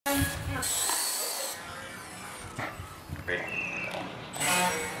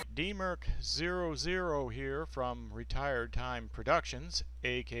DMerc00 here from Retired Time Productions,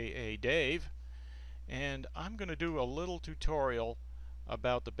 aka Dave, and I'm going to do a little tutorial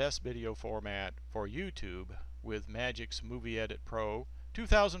about the best video format for YouTube with Magix Movie Edit Pro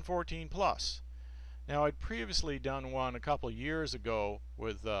 2014 Plus. Now, I'd previously done one a couple years ago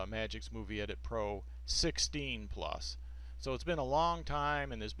with Magix Movie Edit Pro 16 Plus, so it's been a long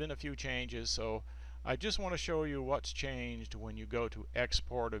time and there's been a few changes, so I just want to show you what's changed when you go to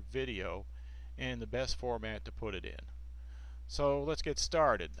export a video and the best format to put it in. So let's get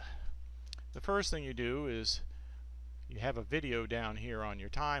started. The first thing you do is you have a video down here on your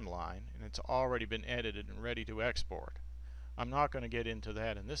timeline and it's already been edited and ready to export. I'm not going to get into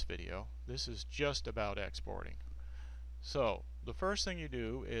that in this video. This is just about exporting. So the first thing you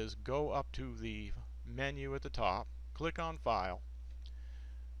do is go up to the menu at the top, click on File,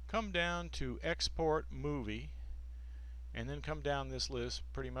 come down to Export Movie, and then come down this list.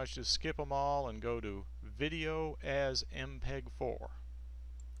 Pretty much just skip them all and go to Video as MPEG-4.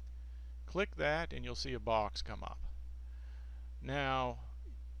 Click that and you'll see a box come up. Now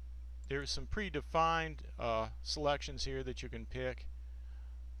there's some predefined selections here that you can pick,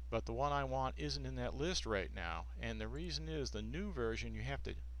 but the one I want isn't in that list right now, and the reason is the new version you have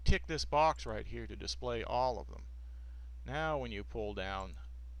to tick this box right here to display all of them. Now when you pull down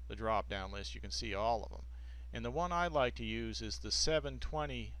the drop down list you can see all of them, and the one I like to use is the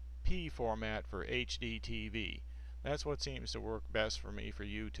 720p format for HD TV. That's what seems to work best for me for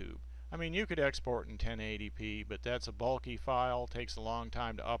YouTube. I mean, you could export in 1080p, but that's a bulky file, takes a long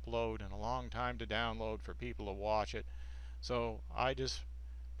time to upload and a long time to download for people to watch it, so I just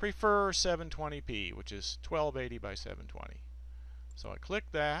prefer 720p, which is 1280 by 720. So I click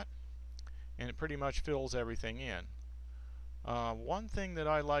that and it pretty much fills everything in. One thing that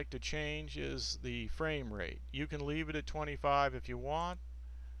I like to change is the frame rate. You can leave it at 25 if you want,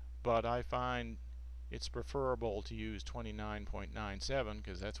 but I find it's preferable to use 29.97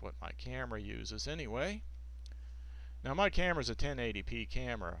 because that's what my camera uses anyway. Now my camera is a 1080p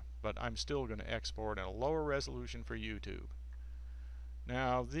camera, but I'm still going to export in a lower resolution for YouTube.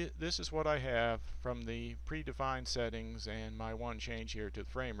 Now this is what I have from the predefined settings and my one change here to the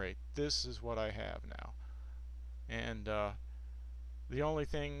frame rate. This is what I have now. And the only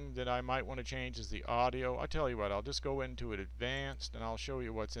thing that I might want to change is the audio. I tell you what, I'll just go into it advanced and I'll show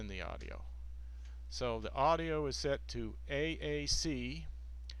you what's in the audio. So the audio is set to AAC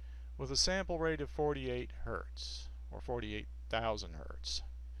with a sample rate of 48 Hertz or 48,000 Hertz.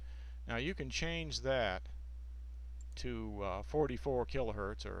 Now you can change that to 44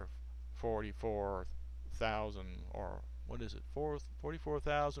 kilohertz or 44,000, or what is it,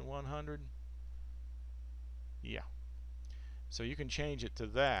 44,100? Yeah. So you can change it to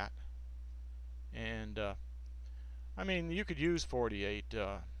that, and I mean you could use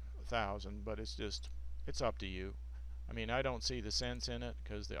 48,000, but it's up to you. I mean, I don't see the sense in it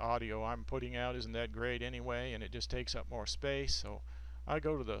because the audio I'm putting out isn't that great anyway, and it just takes up more space, so I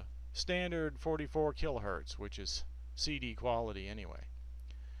go to the standard 44 kilohertz, which is CD quality anyway,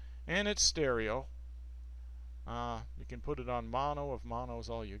 and it's stereo. You can put it on mono if mono is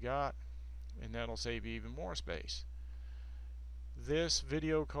all you got, and that'll save you even more space. This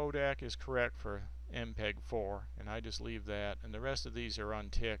video codec is correct for MPEG-4, and I just leave that, and the rest of these are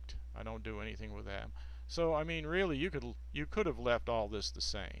unticked. I don't do anything with them. So I mean, really you could have left all this the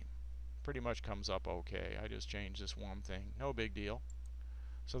same. Pretty much comes up okay. I just changed this one thing, no big deal.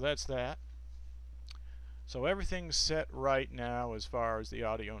 So that's that. So everything's set right now as far as the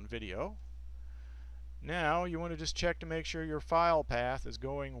audio and video. Now you want to just check to make sure your file path is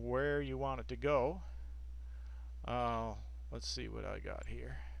going where you want it to go. Let's see what I got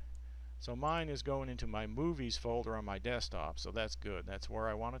here. So mine is going into my movies folder on my desktop, so that's good. That's where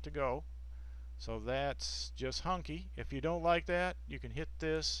I want it to go. So that's just hunky. If you don't like that, you can hit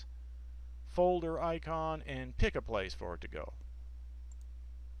this folder icon and pick a place for it to go.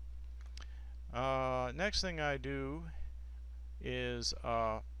 Next thing I do is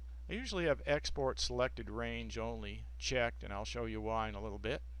I usually have export selected range only checked, and I'll show you why in a little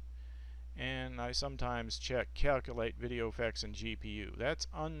bit. And I sometimes check calculate video effects in GPU. That's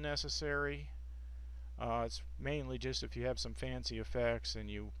unnecessary. It's mainly just if you have some fancy effects and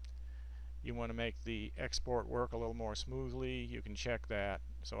you want to make the export work a little more smoothly, you can check that.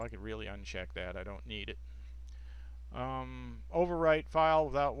 So I could really uncheck that. I don't need it. Overwrite file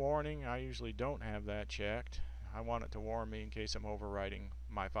without warning, I usually don't have that checked. I want it to warn me in case I'm overwriting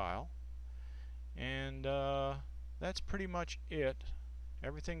my file. And that's pretty much it.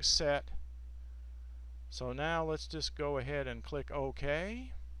 Everything's set. So now let's just go ahead and click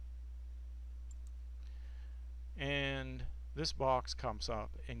OK. and this box comes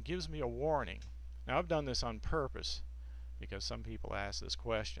up and gives me a warning. Now I've done this on purpose because some people ask this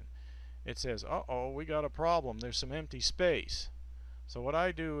question. It says, uh-oh, we got a problem, there's some empty space. So what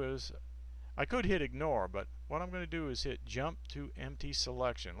I do is, I could hit ignore, but what I'm going to do is hit jump to empty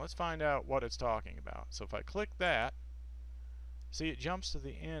selection. Let's find out what it's talking about. So if I click that, see, it jumps to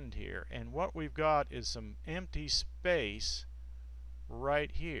the end here, and what we've got is some empty space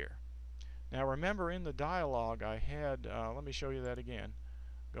right here. Now remember, in the dialog I had, let me show you that again.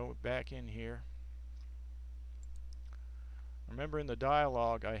 Go back in here. Remember, in the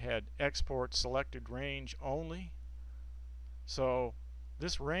dialog I had export selected range only. So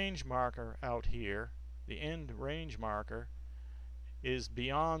this range marker out here, the end range marker, is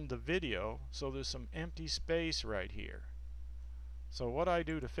beyond the video, so there's some empty space right here. So what I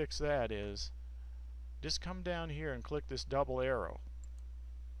do to fix that is just come down here and click this double arrow,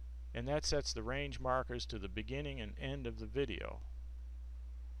 and that sets the range markers to the beginning and end of the video.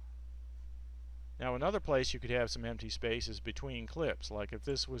 Now another place you could have some empty space is between clips, like if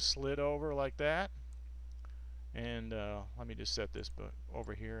this was slid over like that, and let me just set this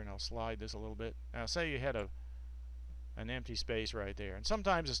over here and I'll slide this a little bit. Now say you had an empty space right there, and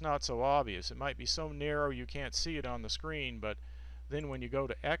sometimes it's not so obvious. It might be so narrow you can't see it on the screen, but then when you go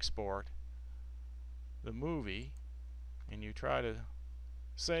to export the movie and you try to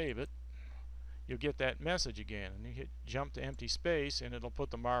save it, you'll get that message again, and you hit jump to empty space and it'll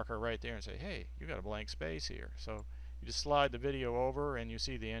put the marker right there and say, hey, you got a blank space here. So you just slide the video over and you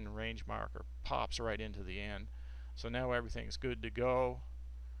see the end range marker pops right into the end. So now everything's good to go.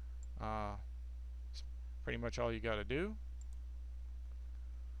 It's pretty much all you got to do.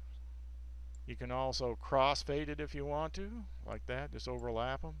 You can also crossfade it if you want to, like that, just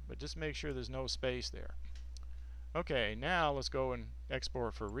overlap them, but just make sure there's no space there. Okay, now let's go and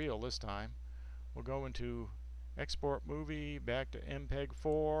export for real this time. We'll go into export movie, back to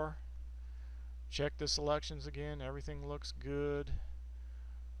MPEG-4, check the selections again, everything looks good,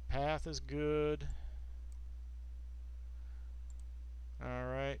 path is good.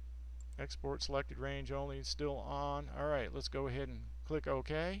 Alright, export selected range only is still on. Alright, let's go ahead and click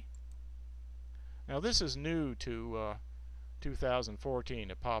OK. Now this is new to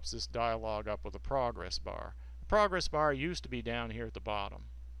 2014. It pops this dialog up with a progress bar. The progress bar used to be down here at the bottom.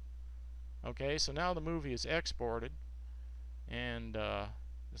 Okay, so now the movie is exported, and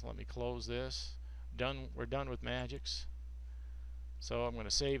just let me close this. We're done with Magix. So I'm going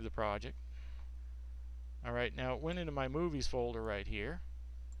to save the project. Alright, now it went into my movies folder right here.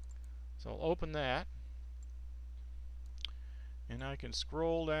 So I'll open that, and I can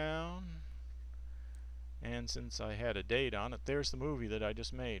scroll down, and since I had a date on it, there's the movie that I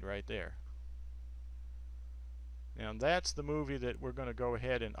just made right there. Now that's the movie that we're going to go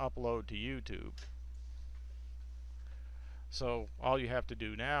ahead and upload to YouTube. So all you have to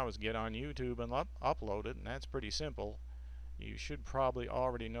do now is get on YouTube and upload it, and that's pretty simple. You should probably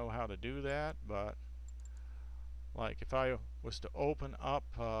already know how to do that, but like if I was to open up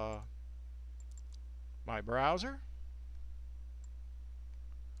my browser,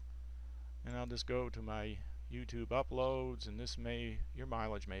 and I'll just go to my YouTube uploads, and this your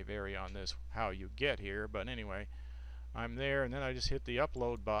mileage may vary on this, how you get here, but anyway, I'm there, and then I just hit the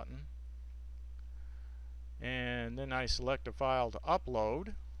upload button, and then I select a file to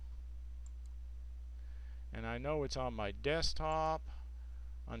upload, and I know it's on my desktop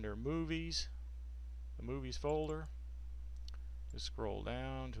under movies, the movies folder. Just scroll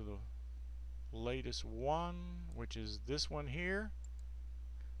down to the latest one, which is this one here.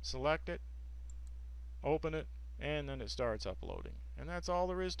 Select it, open it, and then it starts uploading, and that's all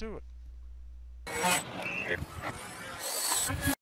there is to it.